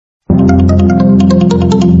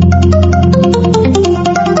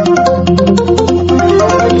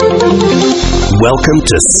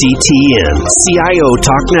Welcome to CTN, CIO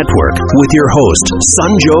Talk Network, with your host,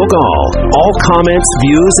 Sanjog Aul. All comments,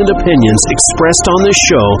 views, and opinions expressed on this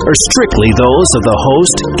show are strictly those of the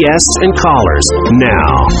host, guests, and callers.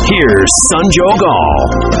 Now, here's Sanjog Aul.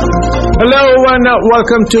 Hello and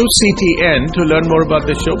welcome to CTN. To learn more about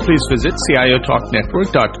the show, please visit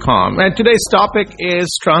ciotalknetwork.com. And today's topic is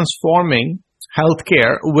transforming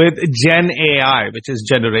healthcare with Gen AI, which is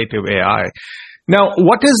generative AI. Now,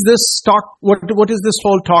 what is this talk? What is this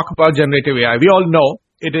whole talk about generative AI? We all know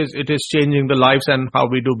it is changing the lives and how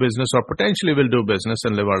we do business, or potentially will do business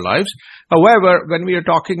and live our lives. However, when we are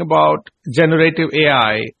talking about generative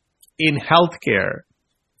AI in healthcare,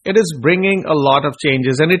 it is bringing a lot of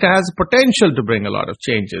changes, and it has potential to bring a lot of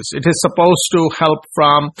changes. It is supposed to help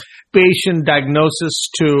from patient diagnosis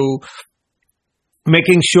to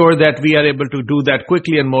making sure that we are able to do that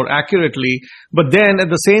quickly and more accurately. But then at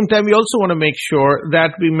the same time, we also want to make sure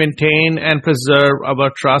that we maintain and preserve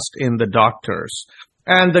our trust in the doctors.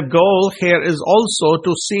 And the goal here is also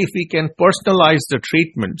to see if we can personalize the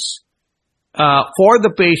treatments for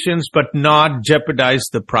the patients, but not jeopardize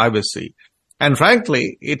the privacy. And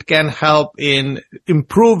frankly, it can help in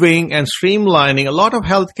improving and streamlining a lot of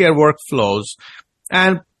healthcare workflows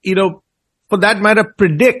and, for that matter,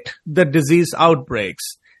 predict the disease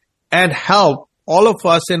outbreaks and help all of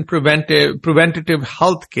us in preventative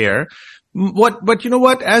healthcare. But you know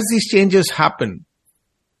what? As these changes happen,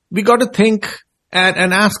 we got to think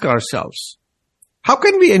and ask ourselves, how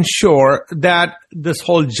can we ensure that this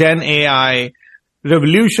whole Gen AI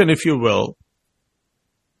revolution, if you will,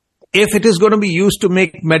 if it is going to be used to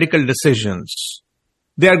make medical decisions,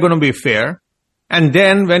 they are going to be fair. And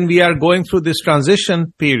then when we are going through this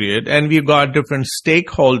transition period and we've got different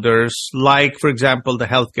stakeholders, like, for example, the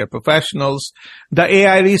healthcare professionals, the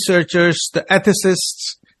AI researchers, the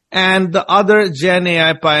ethicists, and the other Gen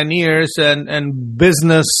AI pioneers and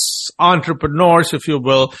business entrepreneurs, if you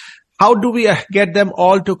will, how do we get them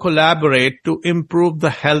all to collaborate to improve the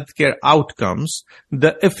healthcare outcomes,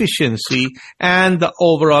 the efficiency, and the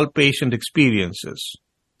overall patient experiences?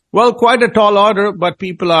 Well, quite a tall order, but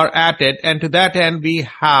people are at it. And to that end, we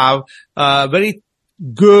have very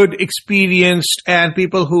good, experienced, and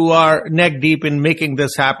people who are neck deep in making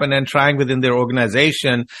this happen and trying within their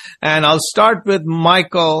organization. And I'll start with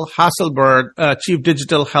Michael Hasselberg, Chief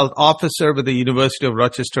Digital Health Officer with the University of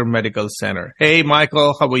Rochester Medical Center. Hey,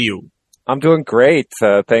 Michael, how are you? I'm doing great.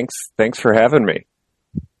 Thanks for having me.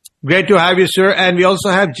 Great to have you, sir. And we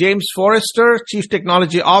also have James Forrester, Chief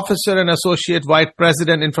Technology Officer and Associate Vice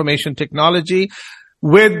President, Information Technology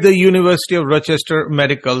with the University of Rochester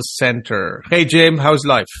Medical Center. Hey, James, how's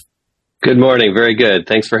life? Good morning. Very good.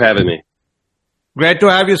 Thanks for having me. Great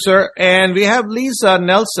to have you, sir. And we have Lisa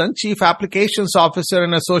Nelson, Chief Applications Officer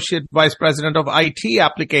and Associate Vice President of IT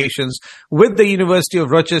Applications with the University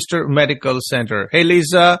of Rochester Medical Center. Hey,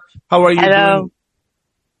 Lisa, how are you doing?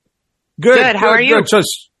 Good. How are you? Good. So,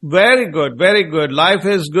 very good. Very good. Life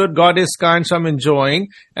is good. God is kind. So I'm enjoying.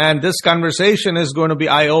 And this conversation is going to be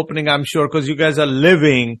eye-opening, I'm sure, because you guys are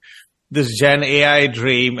living this Gen AI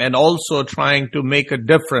dream and also trying to make a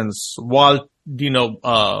difference while,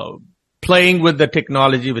 playing with the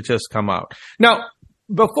technology which has come out. Now,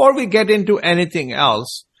 before we get into anything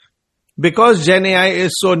else, because Gen AI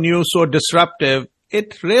is so new, so disruptive,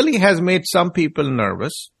 it really has made some people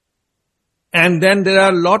nervous. And then there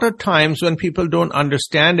are a lot of times when people don't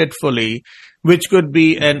understand it fully, which could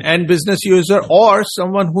be an end business user or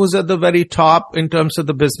someone who's at the very top in terms of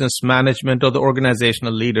the business management or the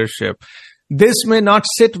organizational leadership. This may not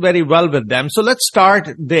sit very well with them. So let's start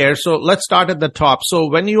there. So let's start at the top. So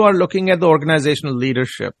when you are looking at the organizational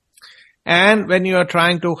leadership and when you are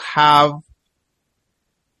trying to have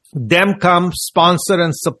them come sponsor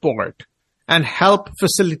and support and help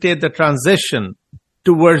facilitate the transition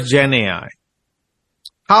towards Gen AI,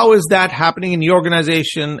 how is that happening in your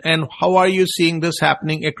organization, and how are you seeing this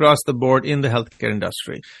happening across the board in the healthcare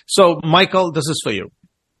industry? So, Michael, this is for you.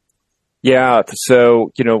 Yeah.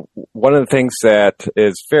 So, one of the things that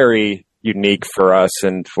is very unique for us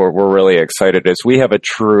and we're really excited is we have a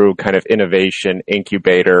true kind of innovation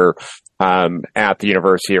incubator at the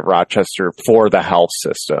University of Rochester for the health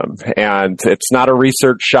system. And it's not a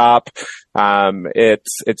research shop.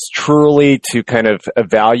 It's truly to kind of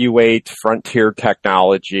evaluate frontier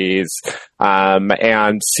technologies,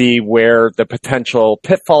 and see where the potential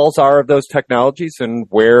pitfalls are of those technologies and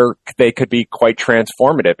where they could be quite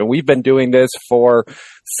transformative. And we've been doing this for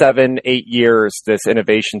 7-8 years. This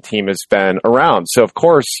innovation team has been around. So of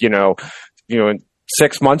course,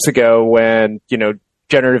 6 months ago when,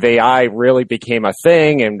 generative AI really became a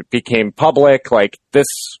thing and became public, like this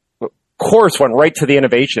course, went right to the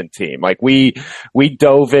innovation team. Like we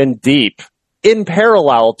dove in deep. In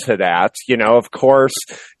parallel to that, of course,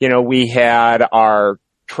 we had our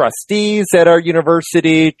trustees at our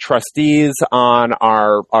university, trustees on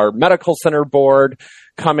our medical center board,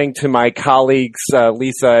 coming to my colleagues,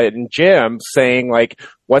 Lisa and Jim, saying, like,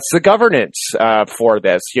 what's the governance for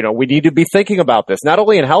this? We need to be thinking about this, not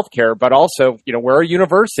only in healthcare, but also, we're a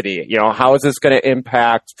university. How is this going to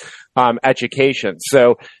impact education?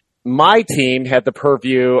 So my team had the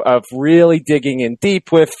purview of really digging in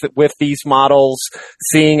deep with these models,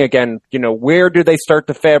 seeing again, where do they start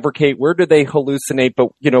to fabricate? Where do they hallucinate? But,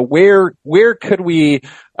 where could we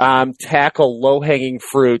tackle low-hanging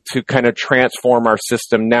fruit to kind of transform our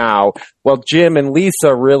system now? Well, Jim and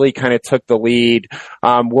Lisa really kind of took the lead,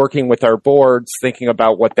 working with our boards, thinking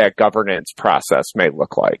about what that governance process may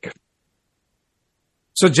look like.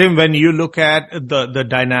 So, Jim, when you look at the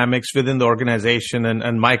dynamics within the organization,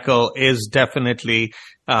 and Michael is definitely,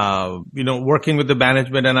 working with the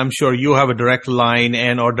management, and I'm sure you have a direct line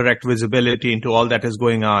or direct visibility into all that is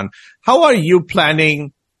going on. How are you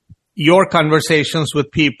planning your conversations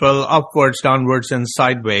with people upwards, downwards, and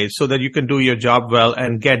sideways so that you can do your job well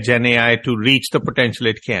and get Gen AI to reach the potential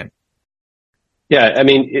it can? Yeah,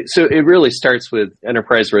 so it really starts with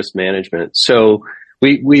enterprise risk management. So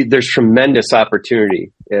there's tremendous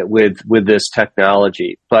opportunity with this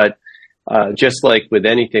technology, but just like with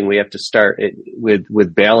anything, we have to start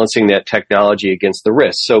with balancing that technology against the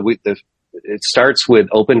risk. So it starts with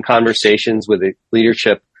open conversations with the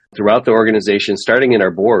leadership throughout the organization, starting in our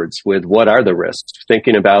boards with what are the risks,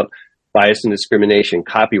 thinking about bias and discrimination,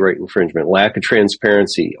 copyright infringement, lack of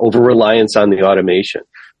transparency, over-reliance on the automation,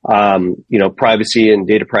 privacy and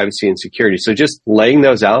data privacy and security. So just laying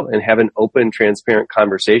those out and having open, transparent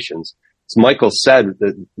conversations. As Michael said,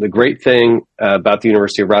 the great thing about the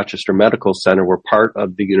University of Rochester Medical Center, we're part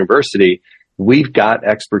of the university. We've got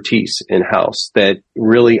expertise in-house that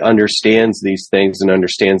really understands these things and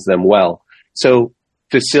understands them well. So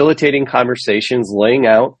facilitating conversations, laying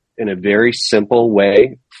out in a very simple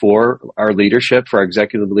way for our leadership, for our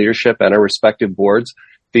executive leadership and our respective boards.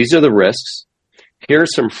 These are the risks. Here are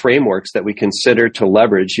some frameworks that we consider to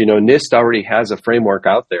leverage. NIST already has a framework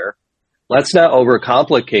out there. Let's not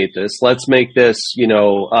overcomplicate this. Let's make this,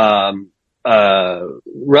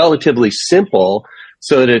 relatively simple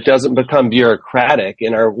so that it doesn't become bureaucratic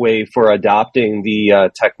in our way for adopting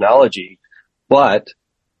the technology. But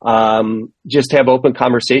just have open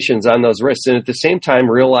conversations on those risks. And at the same time,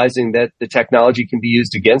 realizing that the technology can be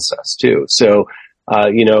used against us too. So,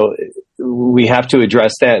 we have to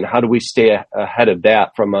address that. And how do we stay ahead of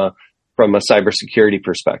that from a cybersecurity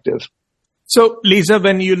perspective? So, Lisa,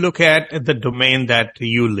 when you look at the domain that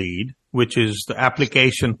you lead, which is the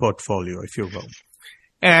application portfolio, if you will,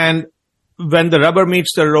 and when the rubber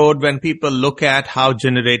meets the road, when people look at how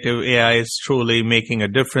generative AI is truly making a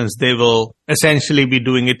difference, they will essentially be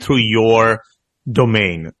doing it through your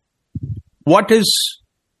domain. What is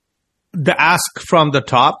the ask from the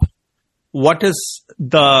top? What is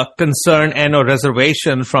the concern and or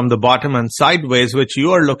reservation from the bottom and sideways, which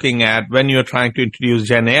you are looking at when you're trying to introduce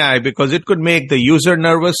Gen AI? Because it could make the user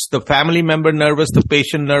nervous, the family member nervous, the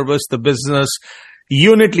patient nervous, the business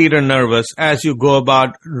unit leader nervous as you go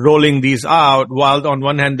about rolling these out, while on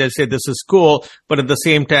one hand they say this is cool, but at the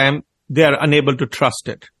same time they are unable to trust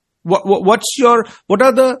it. What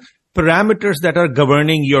are the parameters that are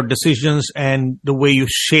governing your decisions and the way you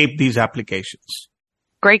shape these applications?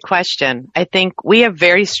 Great question. I think we have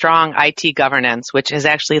very strong IT governance, which has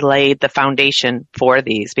actually laid the foundation for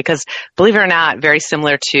these, because believe it or not, very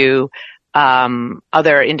similar to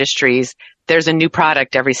other industries, there's a new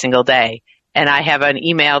product every single day. And I have an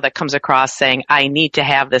email that comes across saying, I need to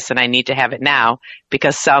have this and I need to have it now,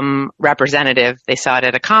 because some representative, they saw it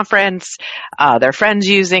at a conference, their friends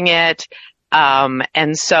using it.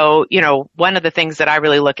 And so, one of the things that I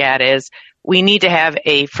really look at is we need to have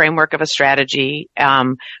a framework of a strategy,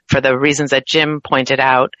 for the reasons that Jim pointed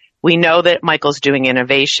out. We know that Michael's doing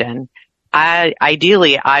innovation.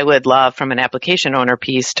 Ideally, I would love from an application owner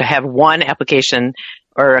piece to have one application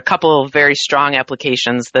or a couple of very strong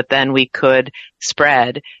applications that then we could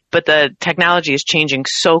spread. But the technology is changing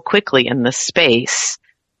so quickly in this space.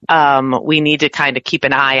 We need to kind of keep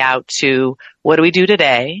an eye out to what do we do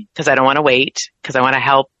today? Because I don't want to wait, because I want to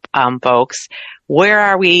help folks. Where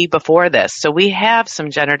are we before this? So we have some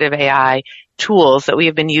generative AI tools that we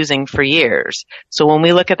have been using for years. So when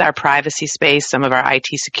we look at our privacy space, some of our IT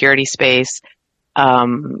security space,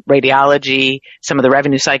 radiology, some of the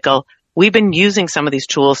revenue cycle, we've been using some of these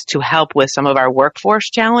tools to help with some of our workforce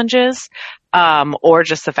challenges, or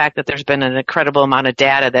just the fact that there's been an incredible amount of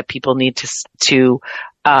data that people need to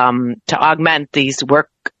to augment the work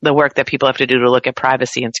that people have to do to look at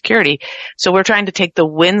privacy and security. So we're trying to take the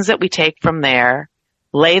wins that we take from there,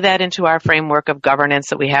 lay that into our framework of governance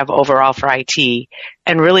that we have overall for IT,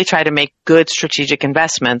 and really try to make good strategic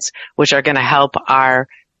investments, which are going to help our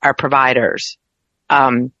providers.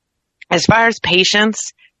 As far as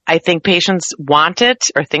patients, I think patients want it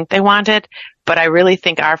or think they want it, but I really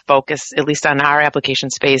think our focus, at least on our application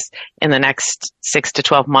space in the next 6 to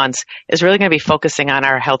 12 months, is really going to be focusing on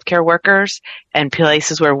our healthcare workers and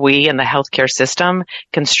places where we in the healthcare system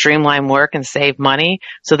can streamline work and save money,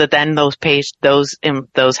 so that then those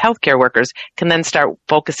healthcare workers can then start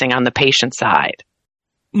focusing on the patient side.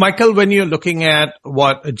 Michael, when you're looking at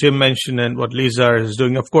what Jim mentioned and what Lisa is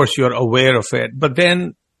doing, of course, you're aware of it. But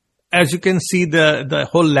then, as you can see, the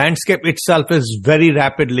whole landscape itself is very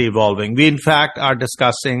rapidly evolving. We, in fact, are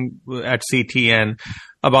discussing at CTN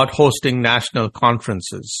about hosting national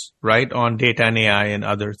conferences, right, on data and AI and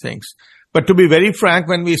other things. But to be very frank,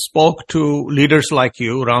 when we spoke to leaders like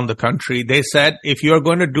you around the country, they said, if you're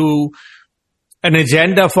going to do an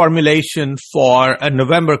agenda formulation for a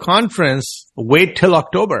November conference, wait till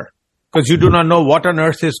October, because you do not know what on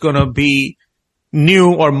earth is going to be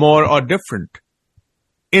new or more or different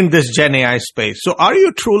in this Gen AI space. So are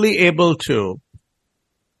you truly able to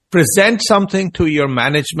present something to your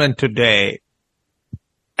management today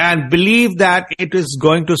and believe that it is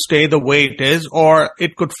going to stay the way it is, or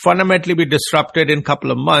it could fundamentally be disrupted in a couple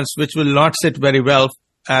of months, which will not sit very well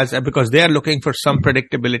because they are looking for some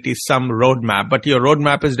predictability, some roadmap, but your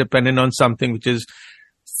roadmap is dependent on something which is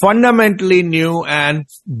fundamentally new and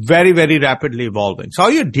very, very rapidly evolving. So how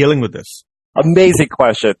are you dealing with this? Amazing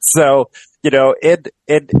question. So,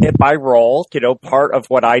 in my role, part of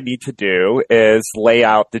what I need to do is lay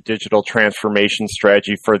out the digital transformation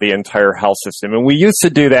strategy for the entire health system. And we used to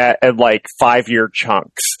do that in like 5-year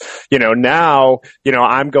chunks. Now,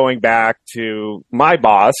 I'm going back to my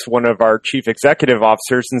boss, one of our chief executive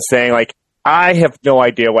officers, and saying like, I have no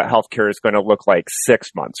idea what healthcare is going to look like 6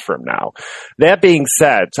 months from now. That being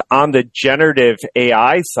said, on the generative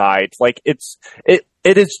AI side, like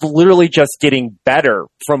it is literally just getting better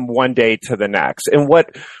from one day to the next. And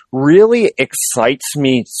what really excites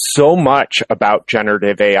me so much about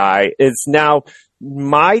generative AI is now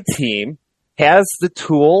my team has the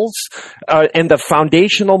tools and the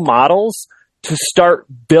foundational models to start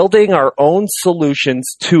building our own solutions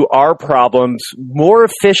to our problems more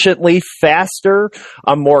efficiently, faster,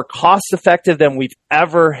 more cost-effective than we've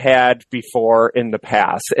ever had before in the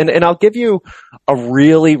past. And I'll give you a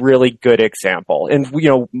really, really good example. And,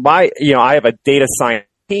 I have a data science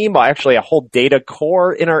team, actually a whole data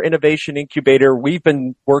core in our innovation incubator. We've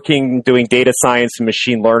been working doing data science and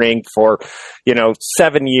machine learning for,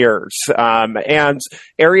 7 years. And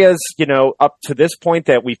areas, up to this point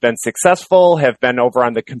that we've been successful have been over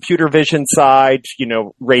on the computer vision side,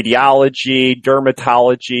 radiology,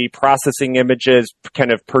 dermatology, processing images,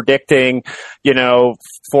 kind of predicting,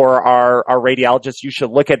 for our radiologists, you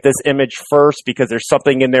should look at this image first because there's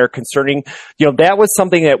something in there concerning, that was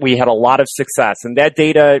something that we had a lot of success. And that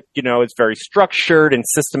data, is very structured and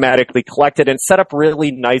systematically collected and set up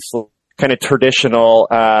really nicely. Kind of traditional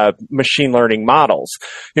machine learning models.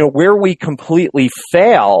 Where we completely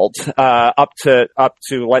failed up to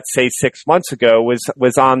let's say 6 months ago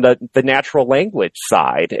was on the natural language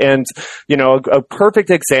side. And a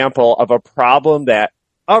perfect example of a problem that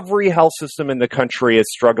every health system in the country is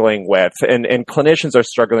struggling with and clinicians are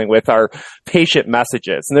struggling with are patient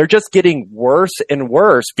messages. And they're just getting worse and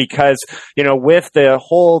worse because, with the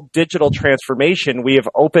whole digital transformation, we have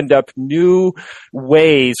opened up new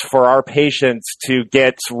ways for our patients to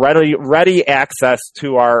get ready access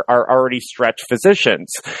to our already stretched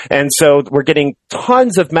physicians. And so we're getting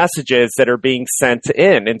tons of messages that are being sent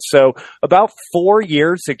in. And so about 4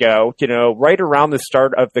 years ago, right around the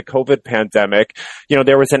start of the COVID pandemic,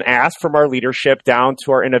 there was an ask from our leadership down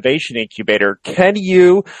to our innovation incubator. Can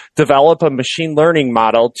you develop a machine learning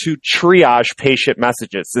model to triage patient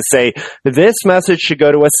messages to say, this message should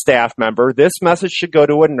go to a staff member, this message should go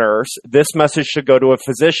to a nurse, this message should go to a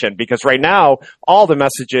physician? Because right now, all the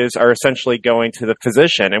messages are essentially going to the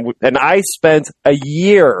physician. And I spent a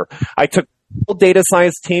year, I took data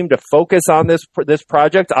science team to focus on this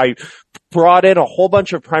project. I brought in a whole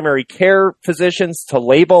bunch of primary care physicians to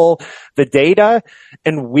label the data,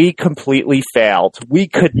 and we completely failed. We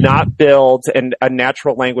could not build a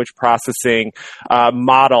natural language processing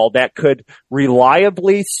model that could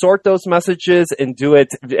reliably sort those messages and do it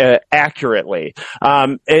accurately.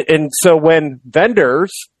 And so when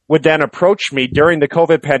vendors would then approach me during the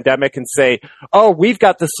COVID pandemic and say, "Oh, we've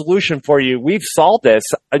got the solution for you. We've solved this."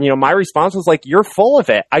 And, my response was like, "You're full of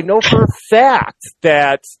it. I know for a fact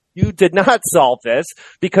that you did not solve this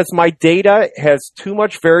because my data has too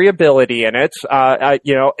much variability in it,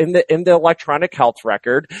 in the electronic health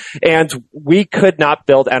record, and we could not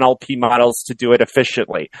build NLP models to do it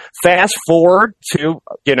efficiently." Fast forward to,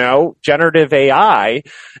 generative AI,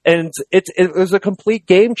 and it was a complete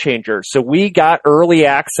game changer. So we got early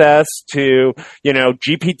access to,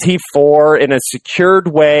 GPT-4 in a secured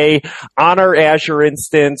way on our Azure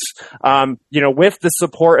instance, with the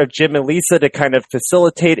support of Jim and Lisa to kind of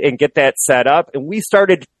facilitate and get that set up. And we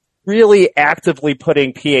started really actively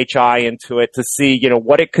putting PHI into it to see,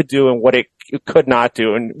 what it could do and what it could not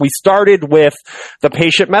do. And we started with the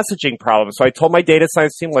patient messaging problem. So I told my data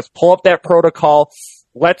science team, let's pull up that protocol.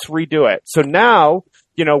 Let's redo it. So now,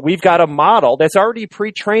 we've got a model that's already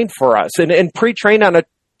pre-trained for us and pre-trained on 1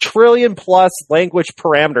 trillion plus language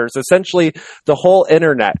parameters, essentially the whole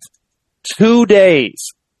internet. 2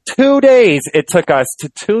 days it took us to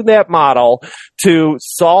tune that model to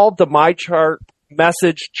solve the MyChart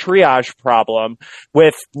message triage problem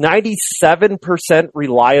with 97%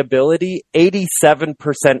 reliability,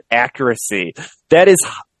 87% accuracy. That is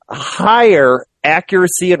higher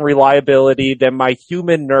accuracy and reliability than my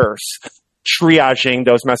human nurse triaging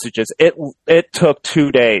those messages. It took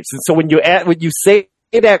 2 days. And so when you say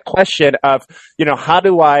that question of, how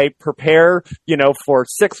do I prepare, for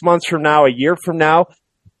 6 months from now, a year from now,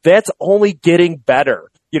 that's only getting better.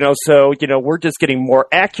 So, we're just getting more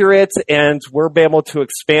accurate, and we're able to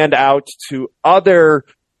expand out to other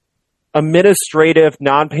administrative,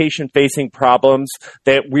 non-patient facing problems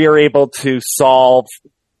that we are able to solve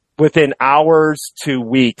within hours to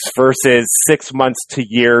weeks versus 6 months to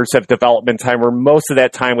years of development time, where most of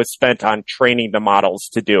that time was spent on training the models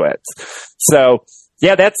to do it. So,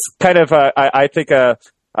 yeah, that's kind of, I think,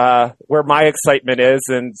 where my excitement is.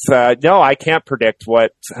 And no, I can't predict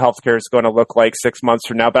what healthcare is going to look like 6 months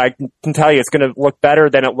from now, but I can tell you it's going to look better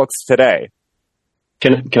than it looks today.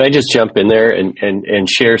 Can I just jump in there and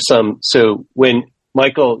share some? So when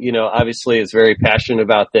Michael, obviously is very passionate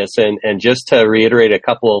about this, and just to reiterate a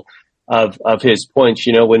couple of his points,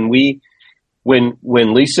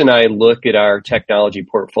 when Lisa and I look at our technology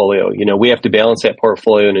portfolio, we have to balance that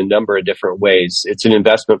portfolio in a number of different ways. It's an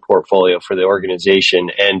investment portfolio for the organization.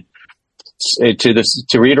 And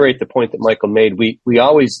to reiterate the point that Michael made, we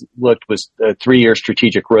always looked with a 3-year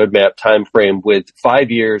strategic roadmap timeframe, with 5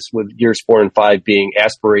 years, with years 4 and 5 being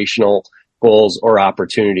aspirational goals or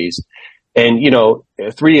opportunities. And,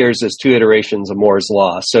 3 years is 2 iterations of Moore's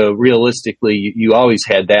law. So realistically, you always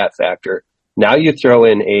had that factor. Now you throw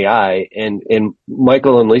in AI, and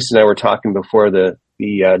Michael and Lisa and I were talking before the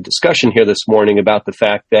discussion here this morning about the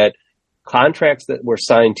fact that contracts that were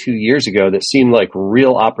signed 2 years ago that seemed like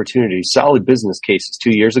real opportunities, solid business cases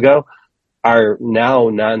 2 years ago, are now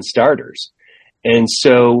non-starters. And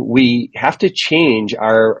so we have to change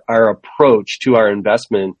our approach to our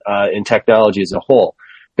investment in technology as a whole.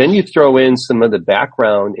 Then you throw in some of the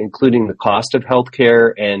background, including the cost of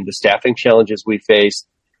healthcare and the staffing challenges we face.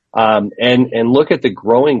 And look at the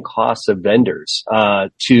growing costs of vendors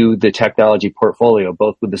to the technology portfolio,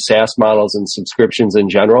 both with the SaaS models and subscriptions in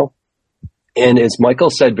general. And as Michael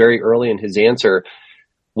said very early in his answer,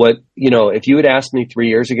 if you had asked me 3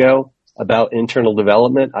 years ago about internal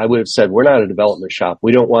development, I would have said, we're not a development shop.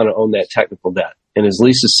 We don't want to own that technical debt. And as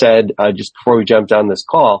Lisa said, just before we jumped on this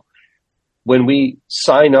call, when we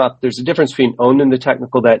sign up, there's a difference between owning the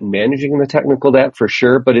technical debt and managing the technical debt for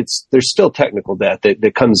sure, but there's still technical debt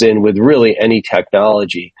that comes in with really any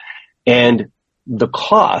technology. And the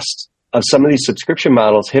cost of some of these subscription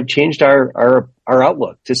models have changed our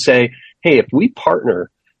outlook to say, hey, if we partner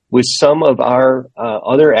with some of our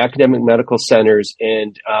other academic medical centers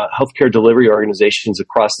and healthcare delivery organizations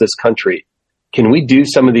across this country, can we do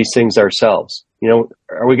some of these things ourselves?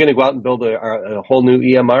 Are we going to go out and build a whole new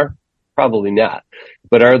EMR? Probably not.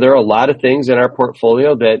 But are there a lot of things in our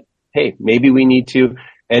portfolio that, hey, maybe we need to?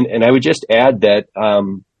 And I would just add that,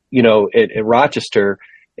 at Rochester,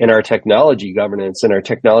 in our technology governance and our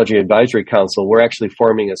technology advisory council, we're actually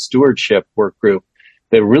forming a stewardship work group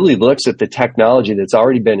that really looks at the technology that's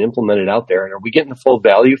already been implemented out there. And are we getting the full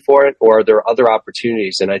value for it, or are there other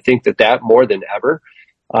opportunities? And I think that more than ever,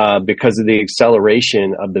 because of the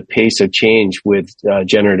acceleration of the pace of change with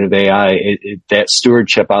generative AI, that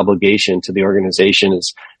stewardship obligation to the organization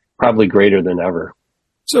is probably greater than ever.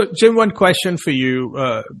 So, Jim, one question for you.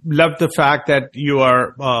 Love the fact that you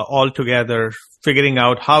are all together figuring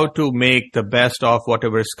out how to make the best of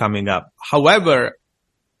whatever is coming up. However,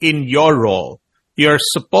 in your role, you're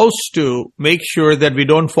supposed to make sure that we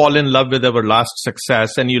don't fall in love with our last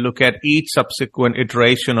success, and you look at each subsequent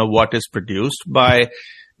iteration of what is produced by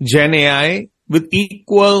Gen AI with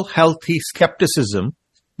equal healthy skepticism,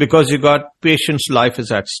 because you got patients' life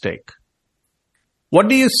is at stake. What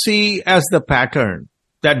do you see as the pattern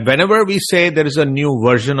that whenever we say there is a new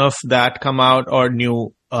version of that come out or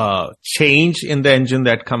new change in the engine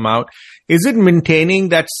that come out, is it maintaining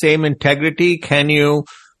that same integrity? Can you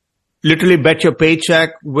literally bet your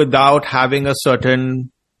paycheck without having a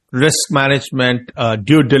certain risk management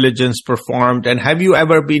due diligence performed? And have you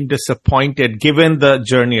ever been disappointed given the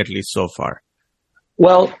journey, at least so far?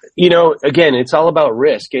 Well, again, it's all about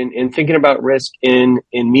risk and thinking about risk in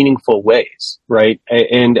meaningful ways, right?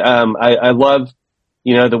 And I love,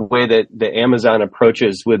 the way that the Amazon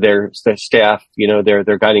approaches with their staff,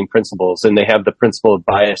 their guiding principles, and they have the principle of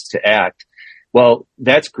bias to act. Well,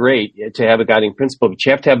 that's great to have a guiding principle, but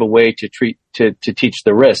you have to have a way to teach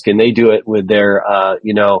the risk, and they do it with their,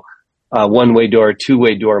 one-way door,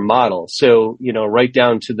 two-way door model. So, right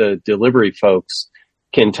down to the delivery folks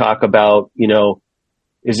can talk about,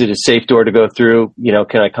 is it a safe door to go through?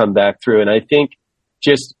 Can I come back through? And I think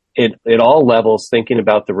just at all levels, thinking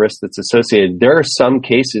about the risk that's associated, there are some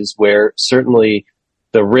cases where certainly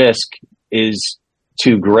the risk is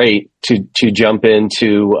too great to jump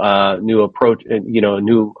into new approach,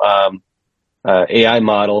 new AI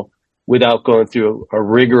model without going through a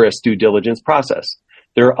rigorous due diligence process.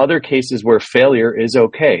 There are other cases where failure is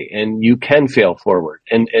okay and you can fail forward.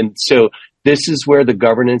 And so this is where the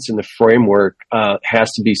governance and the framework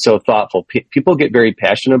has to be so thoughtful. People get very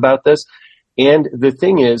passionate about this. And the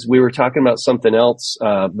thing is, we were talking about something else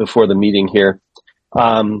before the meeting here.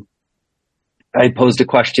 I posed a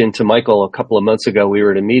question to Michael a couple of months ago. We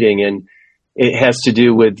were at a meeting, and it has to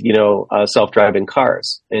do with, self-driving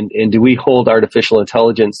cars. And do we hold artificial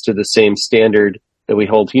intelligence to the same standard that we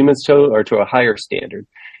hold humans to, or to a higher standard?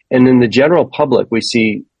 And in the general public, we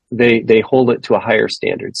see they hold it to a higher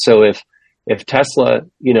standard. So if Tesla,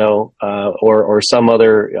 or some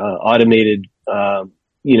other automated,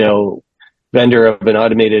 vendor of an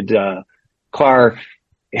automated car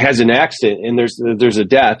has an accident and there's a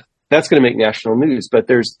death, that's going to make national news. But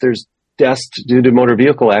there's deaths due to motor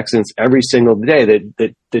vehicle accidents every single day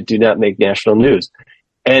that do not make national news.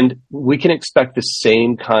 And we can expect the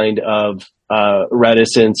same kind of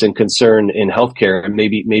reticence and concern in healthcare, and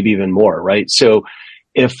maybe even more, right? So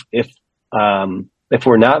if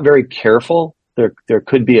we're not very careful, there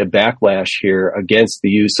could be a backlash here against the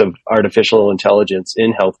use of artificial intelligence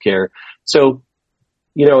in healthcare. So,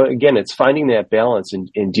 again, it's finding that balance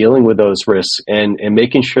in dealing with those risks and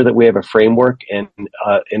making sure that we have a framework and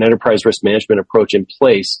an enterprise risk management approach in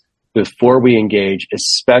place before we engage,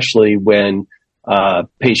 especially when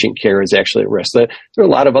patient care is actually at risk. There are a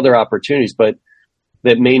lot of other opportunities, but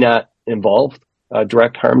that may not involve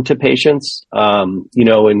direct harm to patients,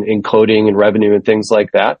 in coding and revenue and things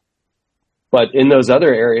like that. But in those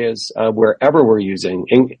other areas, wherever we're using,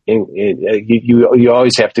 you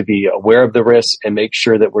always have to be aware of the risks and make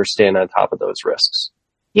sure that we're staying on top of those risks.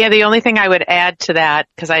 Yeah, the only thing I would add to that,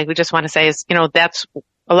 because I would just want to say is, that's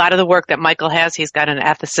a lot of the work that Michael has. He's got an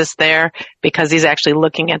ethicist there because he's actually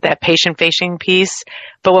looking at that patient-facing piece.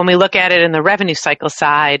 But when we look at it in the revenue cycle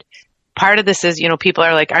side, part of this is, people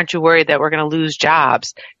are like, aren't you worried that we're going to lose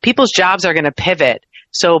jobs? People's jobs are going to pivot.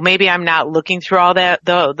 So maybe I'm not looking through all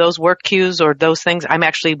those work queues or those things. I'm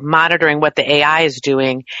actually monitoring what the AI is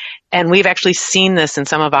doing. And we've actually seen this in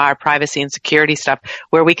some of our privacy and security stuff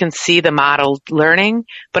where we can see the model learning,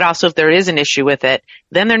 but also if there is an issue with it,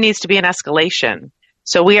 then there needs to be an escalation.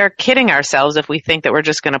 So we are kidding ourselves if we think that we're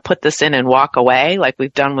just going to put this in and walk away like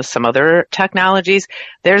we've done with some other technologies.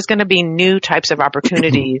 There's going to be new types of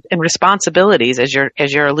opportunities and responsibilities, as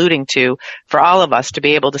you're alluding to, for all of us to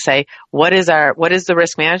be able to say, what is the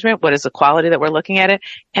risk management? What is the quality that we're looking at it?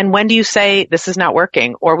 And when do you say this is not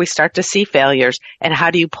working, or we start to see failures, and how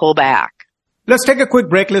do you pull back? Let's take a quick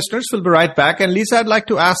break, listeners. We'll be right back. And Lisa, I'd like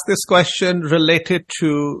to ask this question related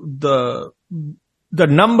to the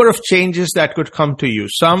number of changes that could come to you.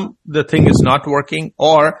 Some, the thing is not working,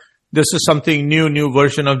 or this is something new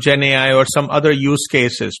version of Gen AI or some other use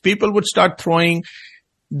cases. People would start throwing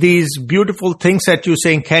these beautiful things at you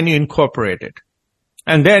saying, can you incorporate it?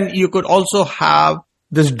 And then you could also have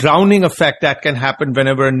this drowning effect that can happen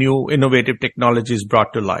whenever a new innovative technology is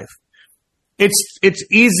brought to life. It's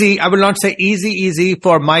easy. I will not say easy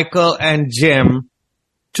for Michael and Jim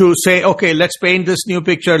to say, okay, let's paint this new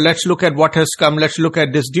picture. Let's look at what has come. Let's look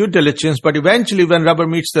at this due diligence. But eventually, when rubber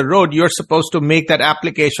meets the road, you're supposed to make that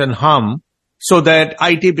application hum so that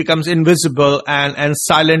IT becomes invisible and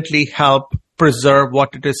silently help preserve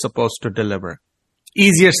what it is supposed to deliver.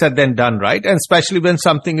 easier said than done, right? And especially when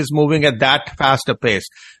something is moving at that faster pace.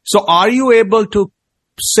 So are you able to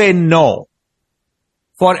say no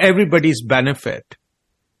for everybody's benefit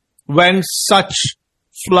when such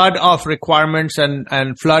flood of requirements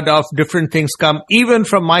and flood of different things come, even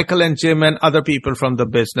from Michael and Jim and other people from the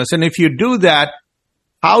business? And if you do that,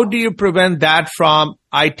 how do you prevent that from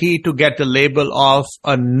IT to get the label of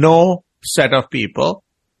a no set of people,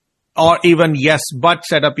 or even yes but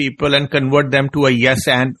set of people, and convert them to a yes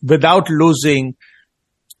and, without losing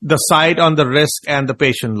the sight on the risk and the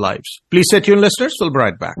patient lives? Please stay tuned, listeners. We'll be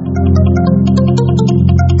right back.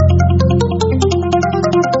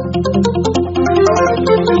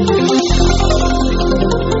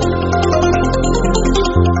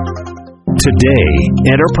 Today,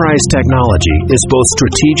 enterprise technology is both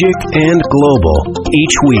strategic and global.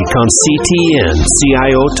 Each week on CTN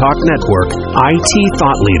CIO Talk Network, IT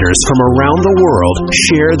thought leaders from around the world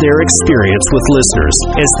share their experience with listeners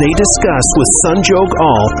as they discuss with Sanjog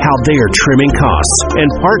Aul how they are trimming costs and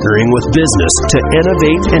partnering with business to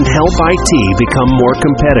innovate and help IT become more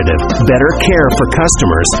competitive, better care for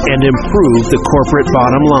customers, and improve the corporate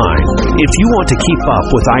bottom line. If you want to keep up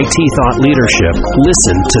with IT thought leadership,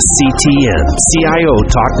 listen to CTN CIO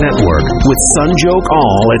Talk Network with Sanjog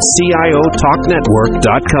Aul at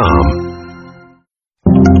CIOTalkNetwork.com.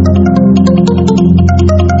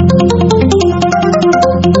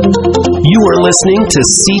 You are listening to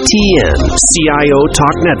CTN CIO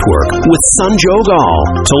Talk Network with Sanjog Aul.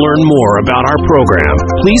 To learn more about our program,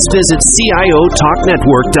 please visit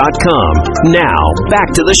CIOTalkNetwork.com. Now,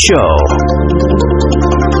 back to the show.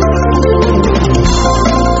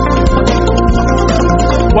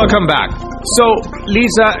 Welcome back. So,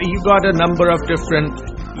 Lisa, you got a number of different,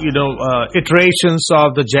 iterations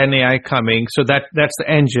of the Gen AI coming. So that's the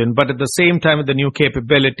engine. But at the same time, with the new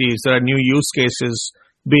capabilities, there are new use cases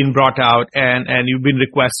being brought out, and you've been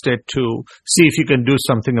requested to see if you can do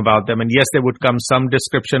something about them. And yes, there would come some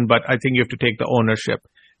description, but I think you have to take the ownership.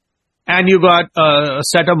 And you got a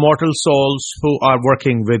set of mortal souls who are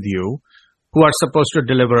working with you, who are supposed to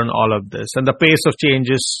deliver on all of this. And the pace of change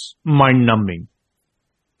is mind-numbing.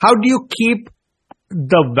 How do you keep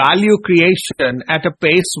the value creation at a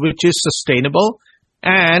pace which is sustainable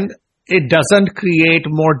and it doesn't create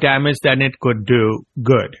more damage than it could do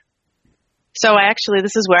good? So actually,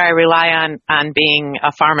 this is where I rely on being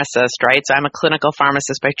a pharmacist, right? So I'm a clinical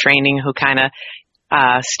pharmacist by training who kind of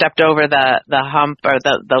stepped over the hump or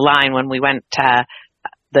the line when we went to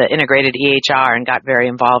the integrated EHR and got very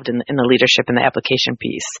involved in the leadership and the application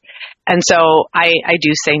piece. And so I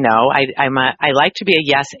do say no. I like to be a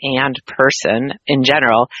yes and person in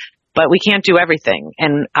general, but we can't do everything.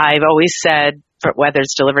 And I've always said, whether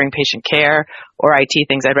it's delivering patient care or IT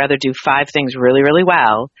things, I'd rather do 5 things really, really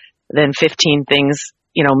well than 15 things,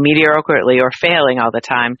 mediocrely or failing all the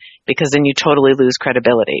time, because then you totally lose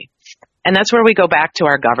credibility. And that's where we go back to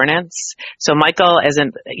our governance. So Michael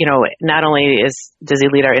isn't, not only does he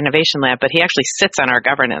lead our innovation lab, but he actually sits on our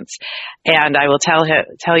governance. And I will tell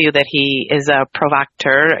you that he is a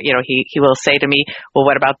provocateur. He will say to me, well,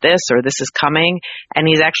 what about this? Or this is coming. And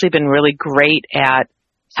he's actually been really great at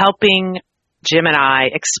helping Jim and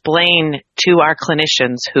I explain to our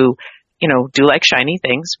clinicians who, do like shiny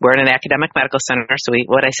things. We're in an academic medical center. So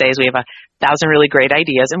what I say is we have 1,000 really great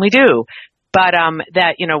ideas, and we do. But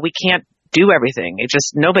that, we can't do everything. It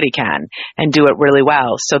just, nobody can and do it really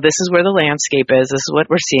well. So this is where the landscape is. This is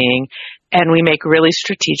what we're seeing. And we make really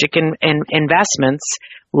strategic investments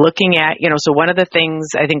looking at, so one of the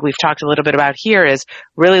things I think we've talked a little bit about here is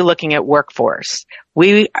really looking at workforce.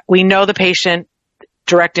 We know the patient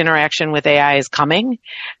direct interaction with AI is coming.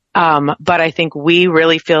 But I think we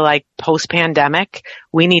really feel like post-pandemic,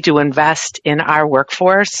 we need to invest in our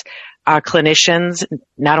workforce, our clinicians,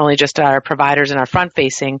 not only just our providers and our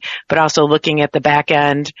front-facing, but also looking at the back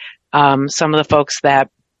end, some of the folks the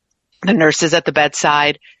nurses at the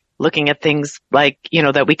bedside, looking at things like,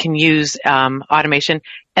 that we can use automation,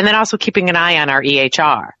 and then also keeping an eye on our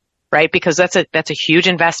EHR. Right? Because that's a huge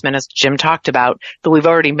investment, as Jim talked about, that we've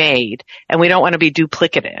already made, and we don't want to be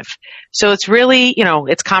duplicative. So it's really,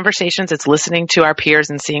 it's conversations, it's listening to our peers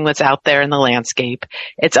and seeing what's out there in the landscape.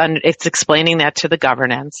 It's explaining that to the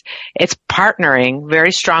governance. It's partnering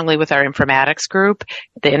very strongly with our informatics group,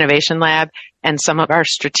 the innovation lab, and some of our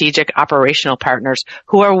strategic operational partners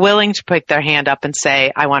who are willing to put their hand up and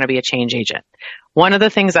say, I want to be a change agent. One of the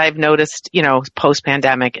things I've noticed,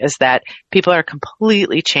 post-pandemic is that people are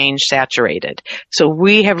completely change saturated. So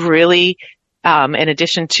we have really, in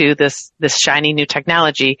addition to this shiny new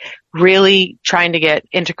technology, really trying to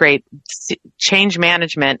integrate change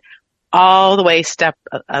management all the way step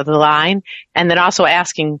of the line, and then also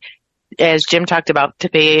asking, as Jim talked about, to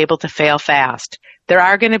be able to fail fast. There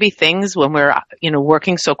are going to be things when we're,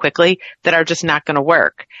 working so quickly that are just not going to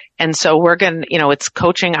work. And so we're going to, it's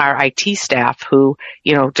coaching our IT staff who,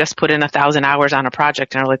 just put in 1,000 hours on a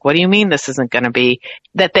project and are like, what do you mean this isn't going to be?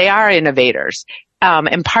 That they are innovators.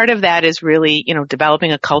 And part of that is really,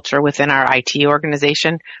 developing a culture within our IT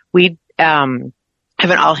organization. We have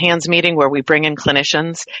an all hands meeting where we bring in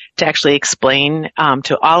clinicians to actually explain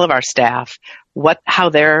to all of our staff how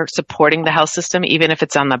they're supporting the health system, even if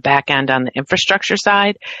it's on the back end on the infrastructure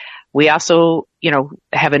side. We also,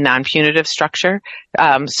 have a non-punitive structure.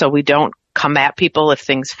 So we don't come at people if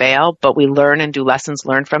things fail, but we learn and do lessons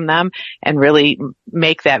learned from them and really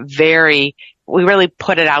make that we really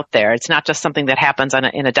put it out there. It's not just something that happens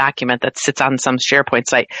in a document that sits on some SharePoint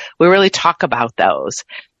site. We really talk about those.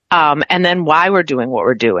 And then why we're doing what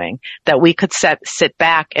we're doing, that we could sit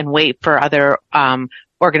back and wait for other,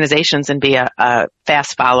 organizations and be a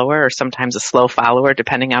fast follower or sometimes a slow follower,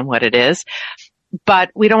 depending on what it is.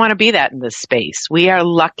 But we don't want to be that in this space. We are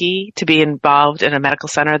lucky to be involved in a medical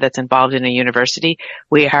center that's involved in a university.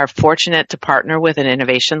 We are fortunate to partner with an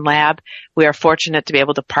innovation lab. We are fortunate to be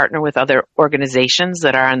able to partner with other organizations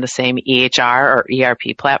that are on the same EHR or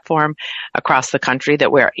ERP platform across the country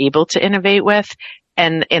that we're able to innovate with.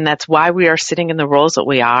 And that's why we are sitting in the roles that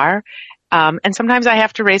we are. And sometimes I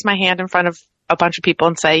have to raise my hand in front of a bunch of people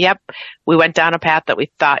and say, yep, we went down a path that we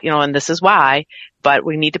thought, and this is why, but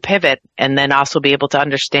we need to pivot and then also be able to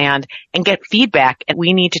understand and get feedback. And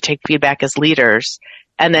we need to take feedback as leaders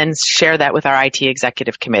and then share that with our IT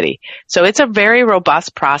executive committee. So it's a very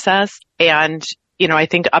robust process. And, I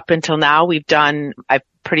think up until now I'm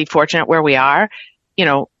pretty fortunate where we are.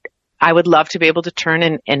 I would love to be able to turn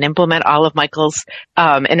and implement all of Michael's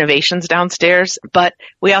innovations downstairs, but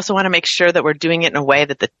we also want to make sure that we're doing it in a way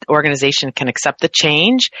that the organization can accept the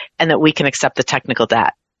change and that we can accept the technical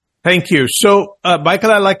debt. Thank you. So, Michael,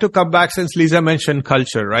 I'd like to come back since Lisa mentioned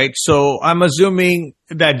culture, right? So I'm assuming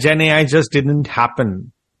that Gen AI just didn't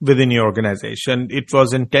happen within your organization. It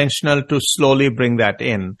was intentional to slowly bring that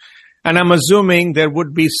in. And I'm assuming there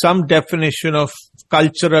would be some definition of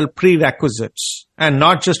cultural prerequisites, and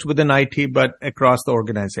not just within IT, but across the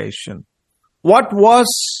organization. What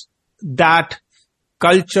was that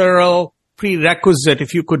cultural prerequisite,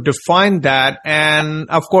 if you could define that? And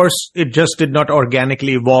of course, it just did not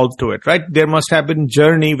organically evolve to it, right? There must have been a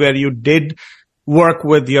journey where you did work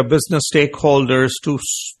with your business stakeholders to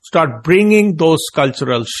start bringing those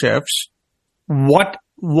cultural shifts. What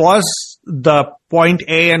was the point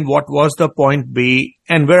A and what was the point B,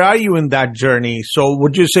 and where are you in that journey? So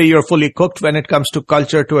would you say you're fully cooked when it comes to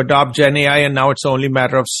culture to adopt Gen AI, and now it's only a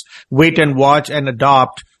matter of wait and watch and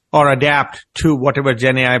adopt or adapt to whatever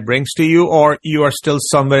Gen AI brings to you, or you are still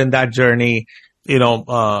somewhere in that journey,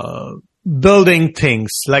 building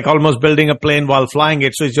things, like almost building a plane while flying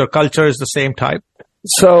it? So is your culture is the same type?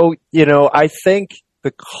 So, I think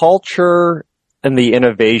the culture and the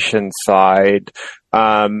innovation side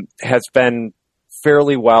has been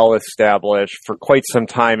fairly well established for quite some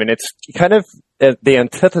time. And it's kind of the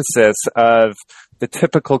antithesis of the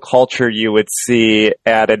typical culture you would see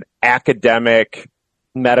at an academic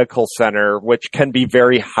medical center, which can be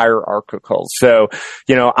very hierarchical. So,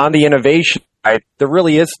 on the innovation side, there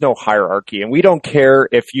really is no hierarchy. And we don't care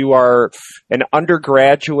if you are an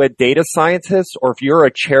undergraduate data scientist or if you're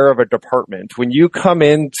a chair of a department. When you come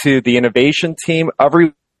into the innovation team,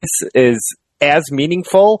 every is as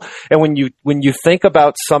meaningful. And when you think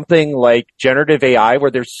about something like generative AI,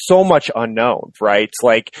 where there's so much unknown, right?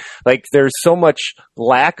 Like there's so much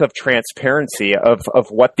lack of transparency of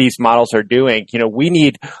what these models are doing. We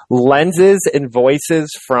need lenses and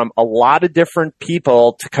voices from a lot of different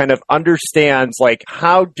people to kind of understand, like,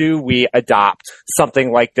 how do we adopt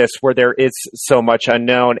something like this where there is so much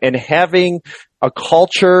unknown, and having a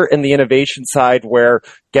culture in the innovation side where,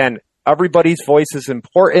 again, everybody's voice is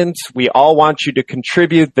important. We all want you to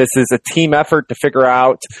contribute. This is a team effort to figure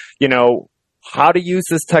out, how to use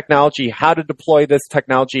this technology, how to deploy this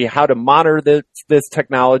technology, how to monitor this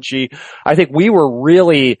technology. I think we were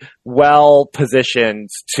really well positioned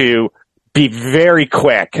to be very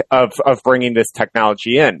quick of bringing this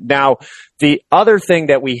technology in. Now, the other thing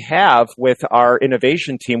that we have with our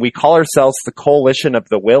innovation team, we call ourselves the coalition of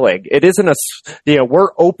the willing. It isn't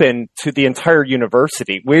we're open to the entire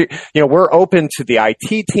university. We're open to the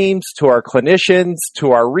IT teams, to our clinicians,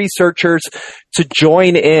 to our researchers to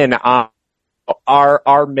join in on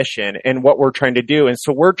our mission and what we're trying to do. And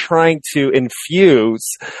so we're trying to infuse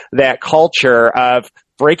that culture of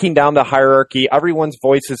breaking down the hierarchy. Everyone's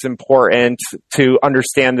voice is important to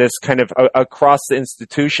understand this kind of across the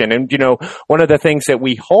institution. And, one of the things that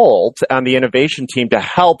we hold on the innovation team to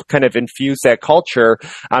help kind of infuse that culture,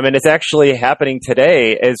 and it's actually happening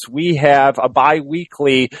today, is we have a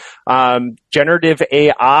bi-weekly generative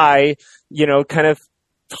AI, kind of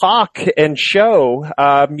talk and show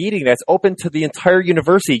meeting that's open to the entire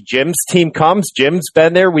university. Jim's team comes. Jim's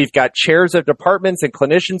been there. We've got chairs of departments and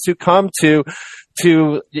clinicians who come to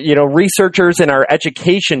researchers in our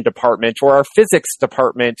education department or our physics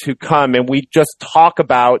department who come, and we just talk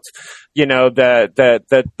about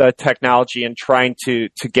the technology and trying to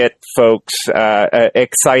get folks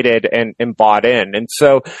excited and bought in. And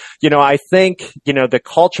so I think the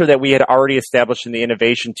culture that we had already established in the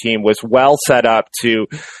innovation team was well set up to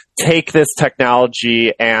take this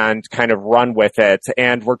technology and kind of run with it,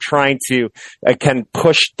 and we're trying to can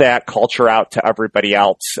push that culture out to everybody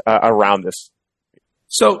else around this.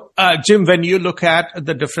 So, Jim, when you look at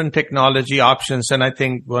the different technology options, and I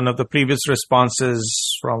think one of the previous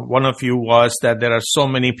responses from one of you was that there are so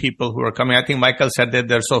many people who are coming. I think Michael said that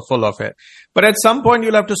they're so full of it. But at some point,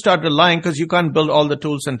 you'll have to start relying, because you can't build all the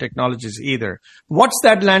tools and technologies either. What's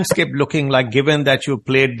that landscape looking like, given that you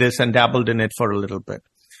played this and dabbled in it for a little bit?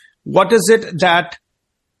 What is it that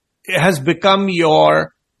has become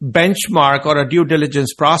your benchmark or a due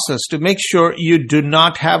diligence process to make sure you do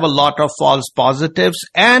not have a lot of false positives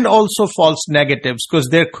and also false negatives, because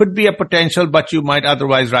there could be a potential, but you might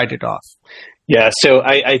otherwise write it off? Yeah. So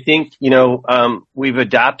I think, we've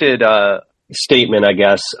adopted a statement, I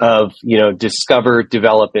guess, of, discover,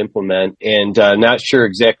 develop, implement, and not sure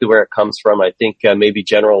exactly where it comes from. I think maybe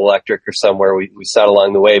General Electric or somewhere we saw it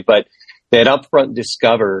along the way, but that upfront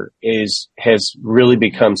discover has really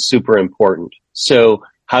become super important. So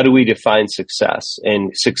how do we define success,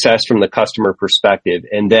 and success from the customer perspective?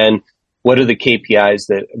 And then what are the KPIs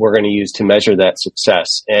that we're going to use to measure that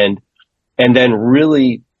success? And then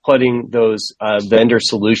really putting those vendor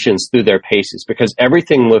solutions through their paces, because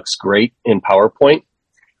everything looks great in PowerPoint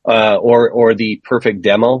or the perfect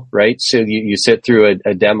demo, right? So you sit through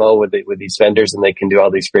a demo with these vendors and they can do all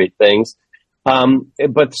these great things.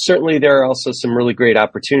 But certainly there are also some really great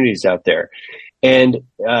opportunities out there. And,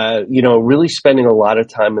 really spending a lot of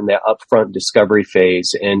time in that upfront discovery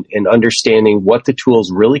phase and understanding what the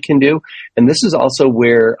tools really can do. And this is also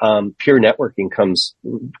where peer networking comes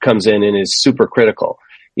in and is super critical.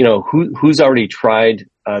 Who's already tried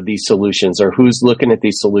these solutions, or who's looking at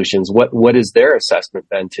these solutions? What is their assessment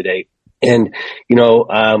been to date? And,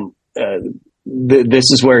 this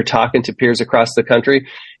is where talking to peers across the country,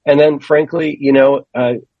 and then frankly,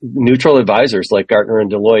 neutral advisors like Gartner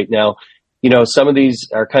and Deloitte. Now, some of these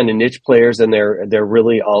are kind of niche players, and they're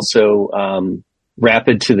really also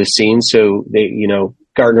rapid to the scene. So they,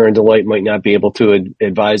 Gartner and Deloitte might not be able to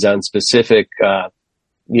advise on specific,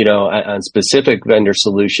 on specific vendor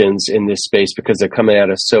solutions in this space because they're coming at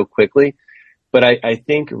us so quickly. But I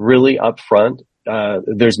think really upfront,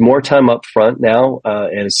 there's more time upfront now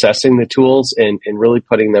in assessing the tools and really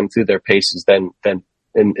putting them through their paces than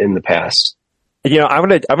in the past. I'm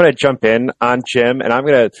gonna jump in on Jim, and I'm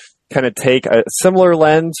gonna kind of take a similar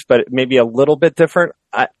lens, but maybe a little bit different.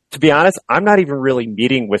 To be honest, I'm not even really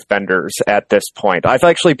meeting with vendors at this point. I've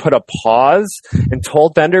actually put a pause and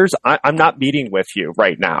told vendors, I'm not meeting with you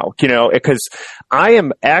right now, because I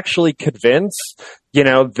am actually convinced,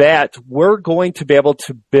 that we're going to be able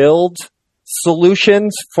to build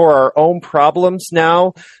solutions for our own problems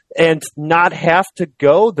now and not have to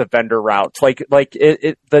go the vendor route.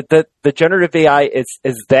 The generative AI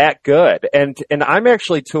is that good. And I'm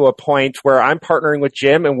actually to a point where I'm partnering with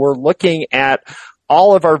Jim, and we're looking at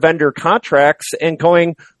all of our vendor contracts and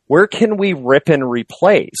going, where can we rip and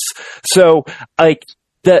replace? So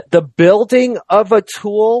the building of a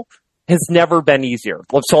tool has never been easier.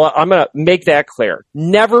 So I'm going to make that clear.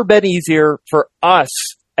 Never been easier for us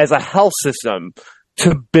as a health system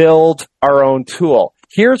to build our own tool.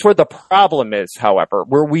 Here's where the problem is, however,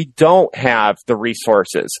 where we don't have the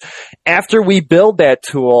resources. After we build that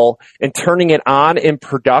tool and turning it on in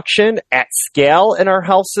production at scale in our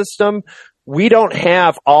health system, we don't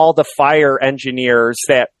have all the fire engineers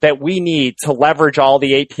that we need to leverage all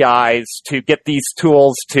the APIs to get these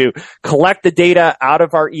tools to collect the data out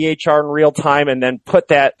of our EHR in real time and then put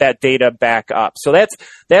that data back up. So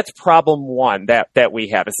that's problem one that we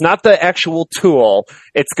have. It's not the actual tool.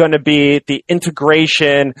 It's going to be the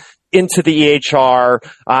integration into the EHR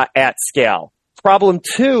at scale. Problem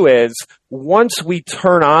two is once we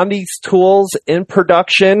turn on these tools in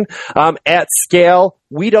production at scale,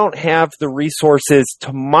 we don't have the resources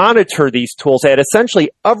to monitor these tools at essentially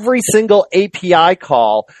every single API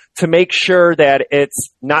call to make sure that it's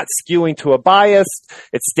not skewing to a bias,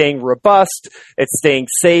 it's staying robust, it's staying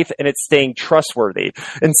safe, and it's staying trustworthy.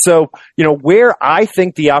 And so, where I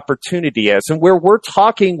think the opportunity is, and where we're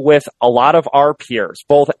talking with a lot of our peers,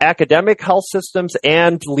 both academic health systems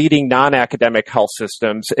and leading non-academic health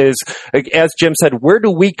systems, is, as Jim said, where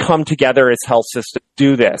do we come together as health systems to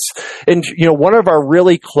do this? And, one of our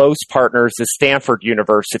really close partners is Stanford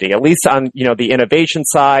University, at least on, the innovation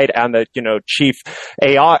side, on the, chief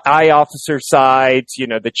AI officer side,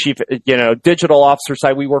 the chief, digital officer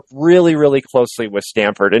side. We work really, really closely with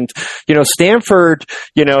Stanford. And, Stanford,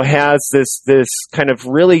 has this kind of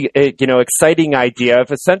really, exciting idea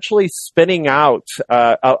of essentially spinning out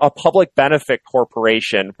a public benefit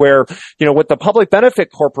corporation where, what the public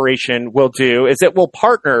benefit corporation will do is it will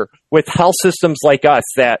partner with health systems like us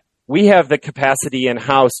that we have the capacity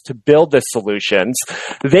in-house to build the solutions.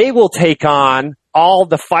 They will take on all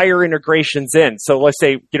the FHIR integrations in. So let's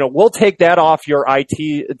say, we'll take that off your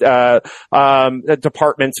IT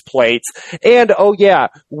department's plates. And,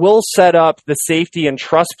 we'll set up the safety and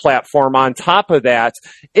trust platform on top of that.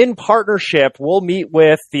 In partnership, we'll meet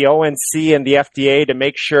with the ONC and the FDA to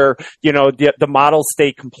make sure, the models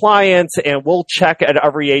stay compliant, and we'll check at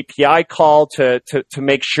every API call to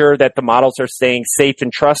make sure that the models are staying safe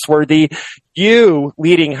and trustworthy. You,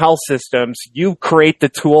 leading health systems, you create the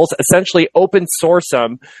tools, essentially open source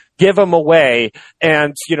them, give them away,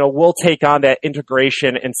 and, we'll take on that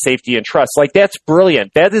integration and safety and trust. Like, that's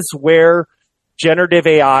brilliant. That is where generative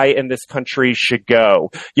AI in this country should go.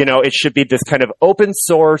 It should be this kind of open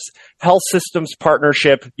source health systems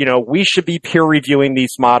partnership. We should be peer reviewing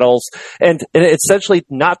these models, and essentially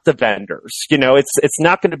not the vendors. It's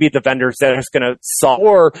not going to be the vendors that is going to solve,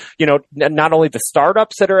 or, not only the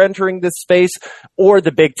startups that are entering this space or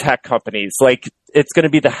the big tech companies. Like, it's going to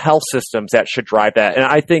be the health systems that should drive that. And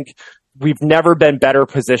I think we've never been better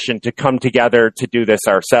positioned to come together to do this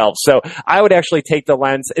ourselves. So I would actually take the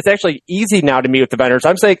lens. It's actually easy now to meet with the vendors.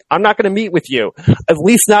 I'm saying, I'm not going to meet with you, at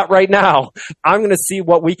least not right now. I'm going to see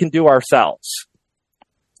what we can do ourselves.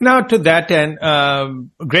 Now, to that end,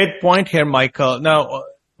 great point here, Michael. Now,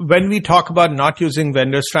 when we talk about not using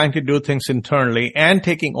vendors, trying to do things internally and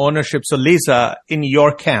taking ownership, so Lisa, in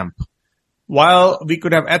your camp, while we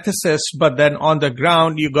could have ethicists, but then on the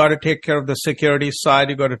ground, you got to take care of the security side,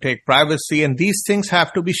 you got to take privacy, and these things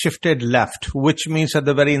have to be shifted left, which means at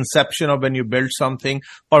the very inception of when you build something,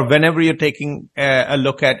 or whenever you're taking a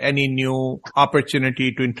look at any new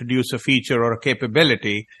opportunity to introduce a feature or a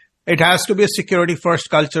capability, it has to be a security-first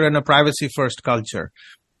culture and a privacy-first culture.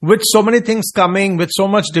 With so many things coming, with so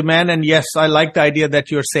much demand, and yes, I like the idea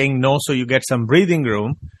that you're saying no, so you get some breathing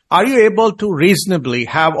room. Are you able to reasonably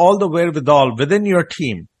have all the wherewithal within your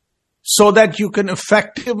team so that you can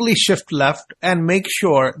effectively shift left and make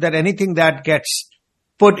sure that anything that gets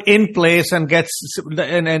put in place and gets,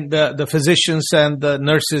 and the physicians and the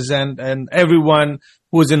nurses and everyone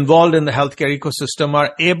who is involved in the healthcare ecosystem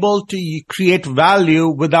are able to create value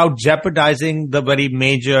without jeopardizing the very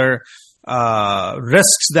major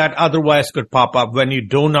risks that otherwise could pop up when you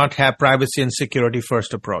do not have privacy and security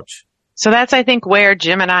first approach? So that's, I think, where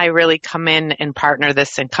Jim and I really come in and partner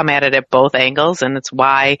this and come at it at both angles. And it's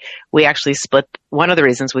why we actually one of the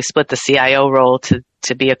reasons we split the CIO role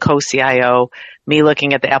to be a co-CIO, me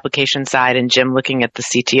looking at the application side and Jim looking at the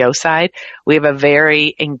CTO side. We have a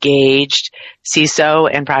very engaged CISO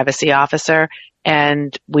and privacy officer,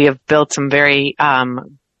 and we have built some very,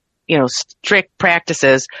 strict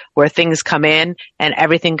practices where things come in and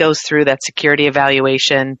everything goes through that security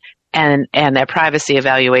evaluation and that privacy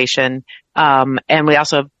evaluation. And we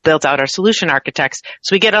also have built out our solution architects.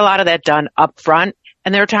 So we get a lot of that done up front.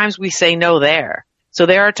 And there are times we say no there. So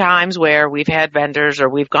there are times where we've had vendors or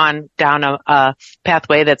we've gone down a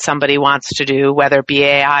pathway that somebody wants to do, whether it be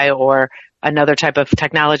AI or another type of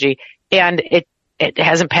technology, and it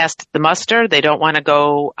hasn't passed the muster. They don't want to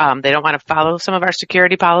go, they don't want to follow some of our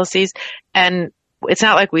security policies. And it's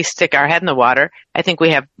not like we stick our head in the water. I think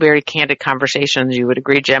we have very candid conversations. You would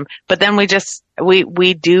agree, Jim. But then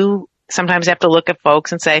we do sometimes have to look at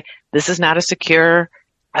folks and say, this is not a secure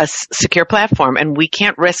platform, and we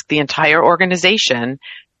can't risk the entire organization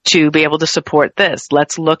to be able to support this.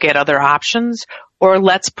 Let's look at other options, or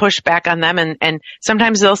let's push back on them. And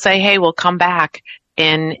sometimes they'll say, hey, we'll come back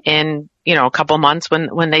in a couple months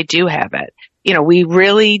when they do have it. We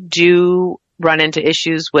really do run into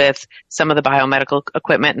issues with some of the biomedical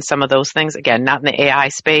equipment and some of those things. Again, not in the AI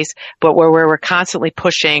space, but where we're constantly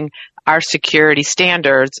pushing our security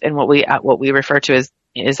standards and what we refer to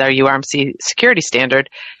as our URMC security standard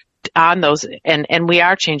on those, and we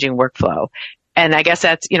are changing workflow. And I guess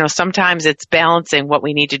that's, sometimes it's balancing what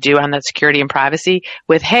we need to do on that security and privacy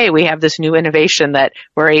with, hey, we have this new innovation that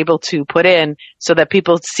we're able to put in so that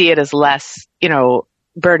people see it as less,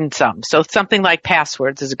 burdensome. So something like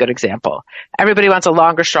passwords is a good example. Everybody wants a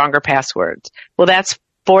longer, stronger passwords. Well, that's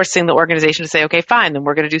forcing the organization to say, okay, fine, then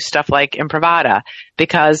we're going to do stuff like Imprivata,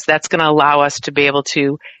 because that's going to allow us to be able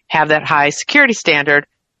to have that high security standard.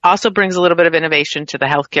 Also brings a little bit of innovation to the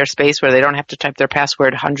healthcare space where they don't have to type their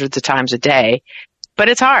password hundreds of times a day. But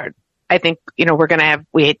it's hard. I think, we're going to have,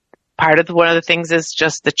 one of the things is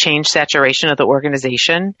just the change saturation of the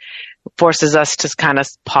organization forces us to kind of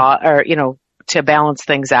to balance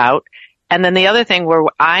things out. And then the other thing where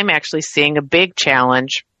I'm actually seeing a big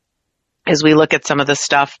challenge as we look at some of the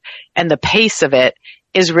stuff and the pace of it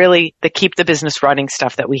is really the keep the business running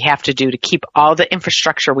stuff that we have to do to keep all the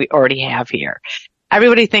infrastructure we already have here.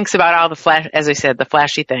 Everybody thinks about all as I said, the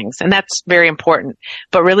flashy things, and that's very important,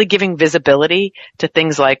 but really giving visibility to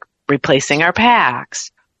things like replacing our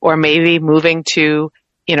packs or maybe moving to,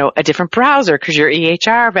 a different browser because your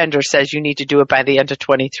EHR vendor says you need to do it by the end of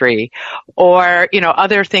 23, or,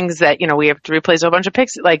 other things that, we have to replace a whole bunch of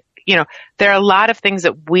picks. Like, there are a lot of things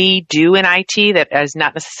that we do in IT that is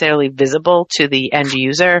not necessarily visible to the end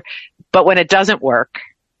user, but when it doesn't work,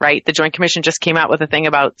 right? The Joint Commission just came out with a thing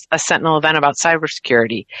about a Sentinel event about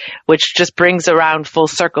cybersecurity, which just brings around full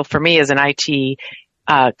circle for me as an IT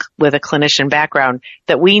with a clinician background,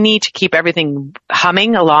 that we need to keep everything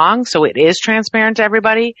humming along so it is transparent to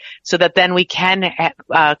everybody, so that then we can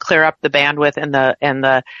clear up the bandwidth and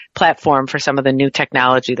the platform for some of the new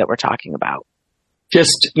technology that we're talking about.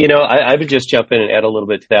 Just, I would just jump in and add a little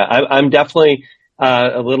bit to that. I'm definitely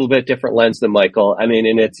a little bit different lens than Michael. I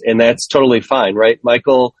mean, and that's totally fine, right?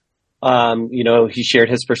 Michael, he shared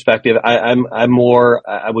his perspective. I'm more,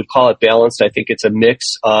 I would call it balanced. I think it's a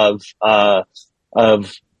mix of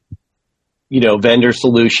vendor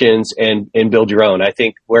solutions and build your own. I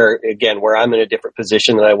think where I'm in a different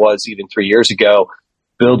position than I was even 3 years ago,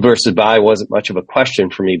 build versus buy wasn't much of a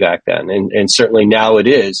question for me back then. And certainly now it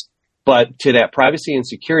is. But to that privacy and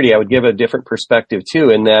security, I would give a different perspective too,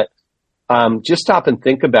 in that just stop and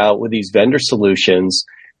think about with these vendor solutions,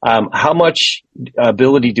 how much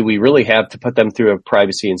ability do we really have to put them through a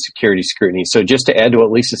privacy and security scrutiny? So just to add to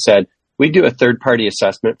what Lisa said, we do a third-party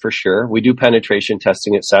assessment for sure. We do penetration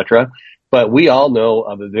testing, et cetera. But we all know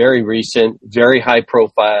of a very recent, very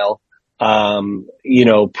high-profile,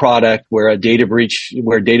 product where data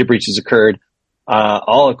breaches occurred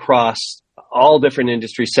all across all different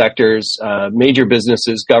industry sectors, major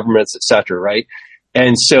businesses, governments, et cetera, right?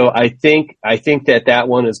 And so I think that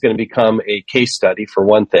one is going to become a case study for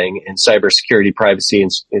one thing in cybersecurity, privacy,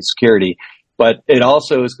 and security. But it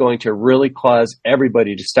also is going to really cause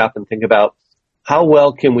everybody to stop and think about how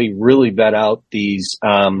well can we really vet out these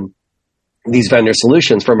vendor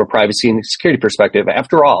solutions from a privacy and security perspective.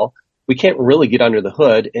 After all, we can't really get under the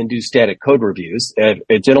hood and do static code reviews.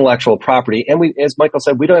 It's intellectual property. And as Michael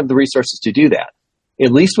said, we don't have the resources to do that.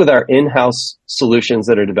 At least with our in-house solutions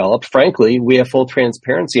that are developed, frankly, we have full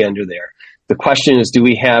transparency under there. The question is, do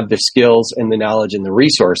we have the skills and the knowledge and the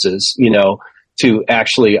resources, to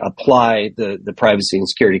actually apply the privacy and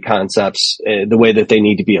security concepts the way that they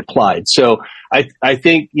need to be applied? So I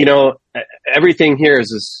think, everything here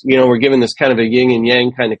is we're given this kind of a yin and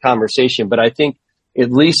yang kind of conversation, but I think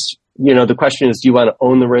at least, the question is, do you want to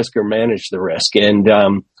own the risk or manage the risk? And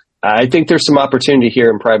I think there's some opportunity here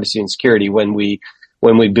in privacy and security when we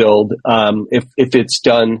build, if it's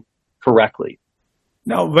done correctly.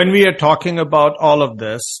 Now, when we are talking about all of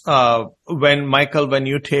this, when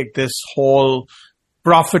you take this whole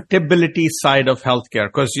profitability side of healthcare,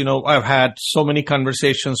 because, I've had so many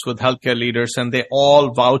conversations with healthcare leaders and they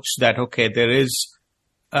all vouch that, okay, there is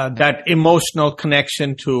that emotional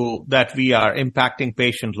connection to that we are impacting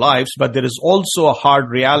patient lives, but there is also a hard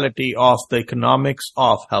reality of the economics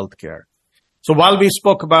of healthcare. So while we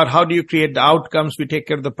spoke about how do you create the outcomes, we take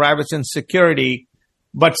care of the privacy and security,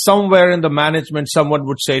 but somewhere in the management, someone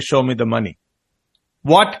would say, show me the money.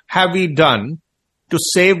 What have we done to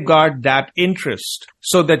safeguard that interest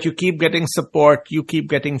so that you keep getting support, you keep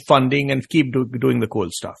getting funding, and keep doing the cool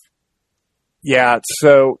stuff? Yeah.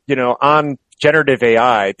 So, on generative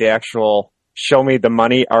AI, the actual show me the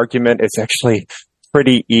money argument is actually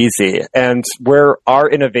pretty easy. And where our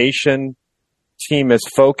innovation team is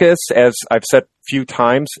focused, as I've said a few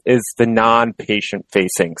times, is the non-patient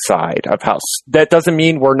facing side of house. That doesn't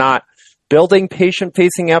mean we're not building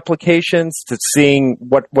patient-facing applications to seeing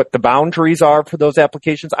what the boundaries are for those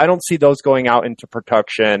applications. I don't see those going out into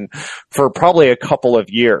production for probably a couple of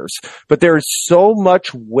years. But there's so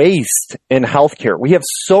much waste in healthcare. We have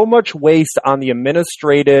so much waste on the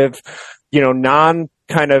administrative, non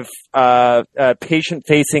kind of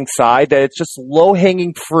patient-facing side that it's just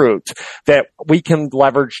low-hanging fruit that we can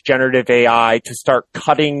leverage generative AI to start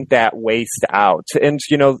cutting that waste out. And,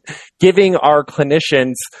 giving our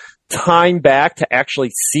clinicians time back to actually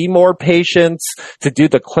see more patients, to do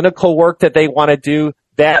the clinical work that they want to do,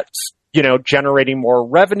 that's generating more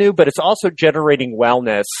revenue, but it's also generating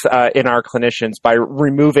wellness in our clinicians by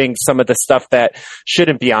removing some of the stuff that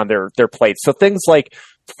shouldn't be on their plate. So things like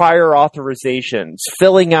prior authorizations,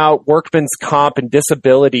 filling out workman's comp and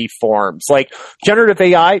disability forms, like generative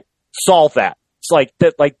AI, solve that.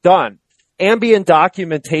 It's done. Ambient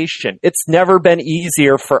documentation. It's never been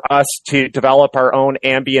easier for us to develop our own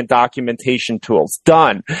ambient documentation tools.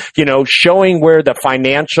 Done. Showing where the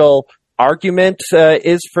financial argument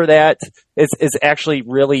is for that is actually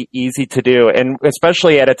really easy to do, and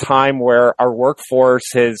especially at a time where our workforce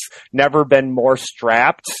has never been more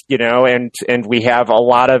strapped, and we have a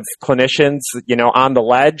lot of clinicians, on the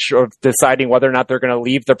ledge of deciding whether or not they're going to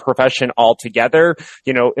leave the profession altogether.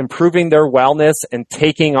 Improving their wellness and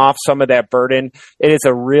taking off some of that burden, it is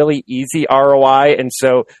a really easy ROI. And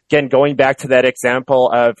so again, going back to that example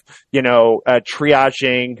of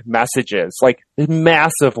triaging messages, like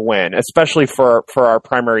massive win, especially for our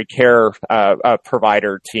primary care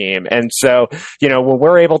provider team. And so, when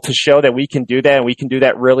we're able to show that we can do that, and we can do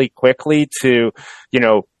that really quickly to,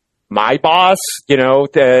 my boss,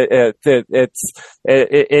 it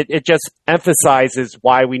just emphasizes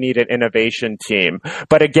why we need an innovation team.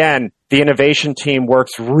 But again, the innovation team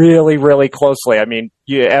works really, really closely. I mean,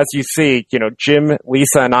 as you see, Jim,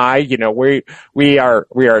 Lisa, and I, we are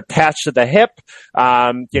attached to the hip.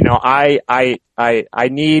 I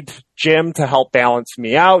need Jim to help balance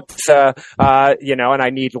me out, and I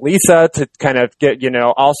need Lisa to kind of get,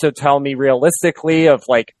 also tell me realistically of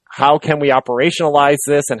like, how can we operationalize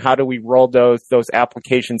this and how do we roll those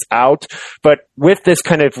applications out? But with this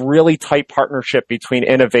kind of really tight partnership between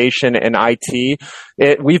innovation and IT,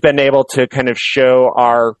 we've been able to kind of show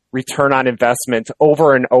our return on investment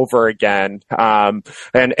over and over again. And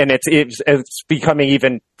it's becoming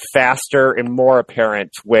even faster and more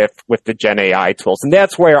apparent with the Gen AI tools. And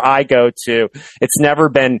that's where I go to. It's never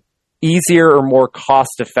been easier or more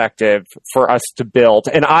cost effective for us to build.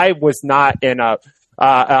 And I was not in a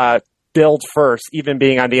build first, even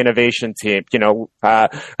being on the innovation team.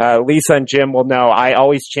 Lisa and Jim will know I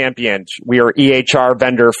always championed. We were EHR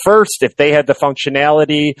vendor first. If they had the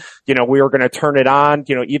functionality, we were going to turn it on,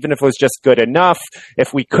 even if it was just good enough.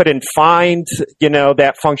 If we couldn't find,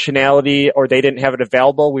 that functionality or they didn't have it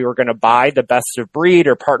available, we were going to buy the best of breed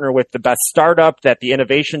or partner with the best startup that the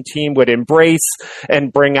innovation team would embrace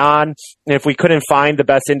and bring on. And if we couldn't find the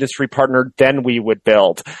best industry partner, then we would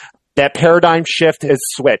build. That paradigm shift has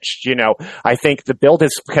switched. I think the build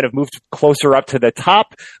has kind of moved closer up to the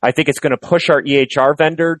top. I think it's going to push our EHR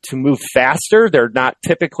vendor to move faster. They're not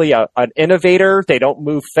typically an innovator. They don't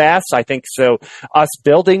move fast. I think so. Us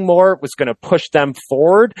building more was going to push them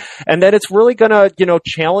forward. And then it's really going to,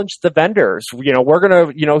 challenge the vendors. We're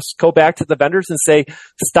going to, go back to the vendors and say,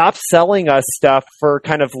 stop selling us stuff for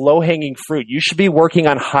kind of low hanging fruit. You should be working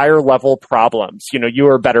on higher level problems. You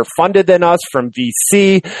are better funded than us from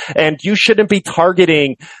VC. And you shouldn't be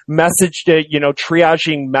targeting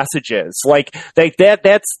triaging messages like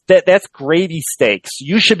that's gravy stakes.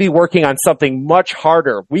 You should be working on something much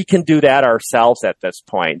harder. We can do that ourselves at this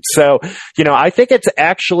point. So, I think it's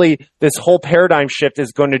actually this whole paradigm shift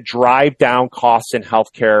is going to drive down costs in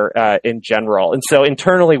healthcare in general. And so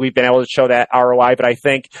internally, we've been able to show that ROI. But I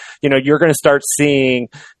think, you're going to start seeing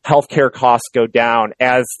healthcare costs go down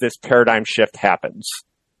as this paradigm shift happens.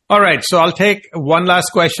 All right. So I'll take one last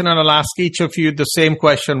question and I'll ask each of you the same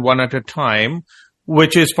question one at a time,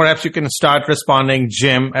 which is perhaps you can start responding,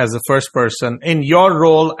 Jim, as the first person. In your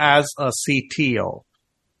role as a CTO,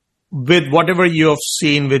 with whatever you have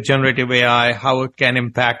seen with generative AI, how it can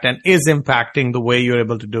impact and is impacting the way you're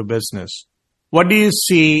able to do business, what do you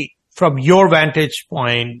see from your vantage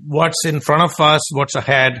point? What's in front of us? What's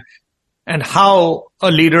ahead? And how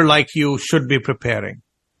a leader like you should be preparing?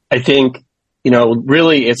 I think,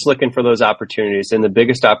 really it's looking for those opportunities. And the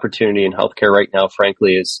biggest opportunity in healthcare right now,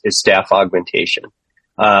 frankly, is staff augmentation.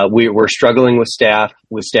 We're struggling with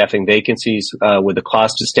staffing vacancies, with the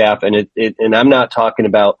cost of staff. And I'm not talking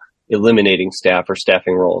about eliminating staff or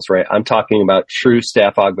staffing roles, right? I'm talking about true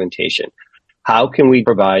staff augmentation. How can we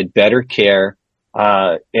provide better care,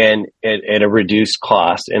 and at a reduced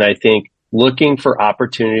cost? And I think looking for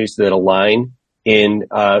opportunities that align in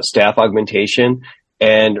staff augmentation,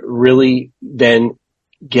 and really then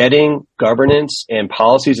getting governance and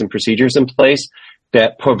policies and procedures in place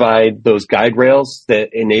that provide those guide rails that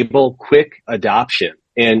enable quick adoption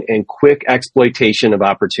and quick exploitation of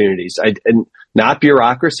opportunities. And not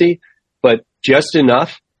bureaucracy, but just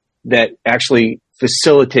enough that actually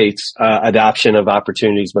facilitates adoption of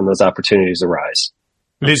opportunities when those opportunities arise.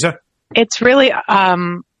 Lisa? It's really,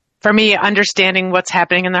 for me, understanding what's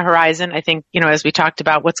happening in the horizon. I think, as we talked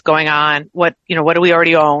about what's going on, what do we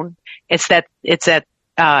already own? It's that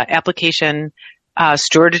application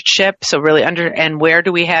stewardship. So really and where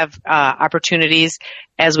do we have opportunities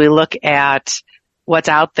as we look at what's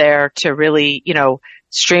out there to really,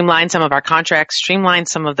 streamline some of our contracts, streamline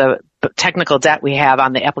some of the technical debt we have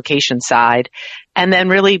on the application side, and then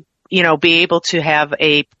really, be able to have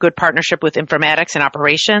a good partnership with informatics and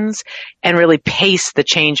operations and really pace the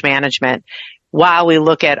change management while we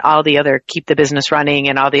look at all the other keep the business running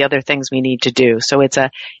and all the other things we need to do. So it's an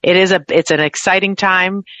exciting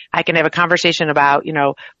time. I can have a conversation about,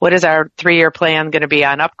 what is our 3-year plan going to be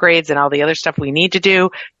on upgrades and all the other stuff we need to do.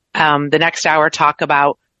 The next hour, talk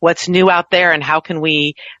about what's new out there and how can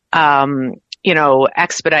we,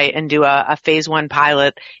 expedite and do a phase 1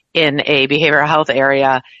 pilot in a behavioral health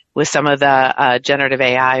area with some of the generative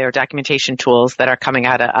AI or documentation tools that are coming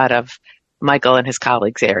out of Michael and his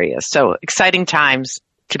colleagues' areas. So exciting times,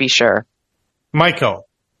 to be sure. Michael.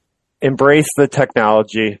 Embrace the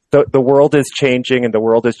technology. The world is changing, and the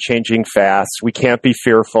world is changing fast. We can't be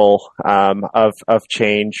fearful of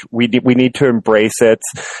change. We need to embrace it.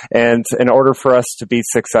 And in order for us to be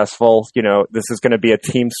successful, this is going to be a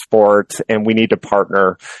team sport, and we need to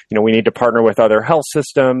partner. We need to partner with other health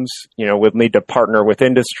systems. We'll need to partner with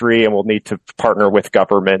industry, and we'll need to partner with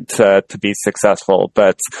government to be successful.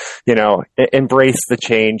 But, embrace the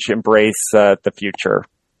change, embrace the future.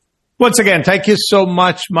 Once again, thank you so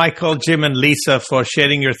much, Michael, Jim, and Lisa, for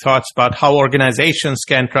sharing your thoughts about how organizations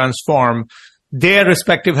can transform their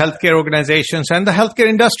respective healthcare organizations and the healthcare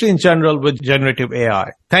industry in general with generative AI.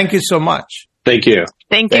 Thank you so much. Thank you.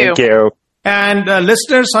 Thank you. Thank you. And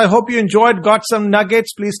listeners, I hope you enjoyed, got some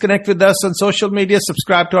nuggets. Please connect with us on social media.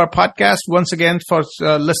 Subscribe to our podcast. Once again, for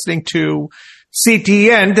listening to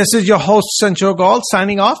CTN, this is your host, Sanjog Gaul,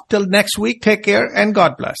 signing off. Till next week, take care and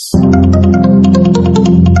God bless.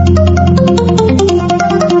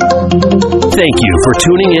 Thank you for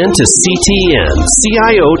tuning in to CTN,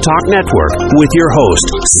 CIO Talk Network, with your host,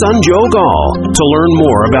 Sanjog Gaul. To learn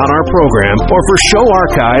more about our program or for show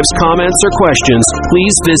archives, comments, or questions,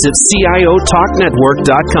 please visit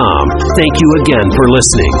CIOTalkNetwork.com. Thank you again for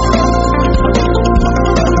listening.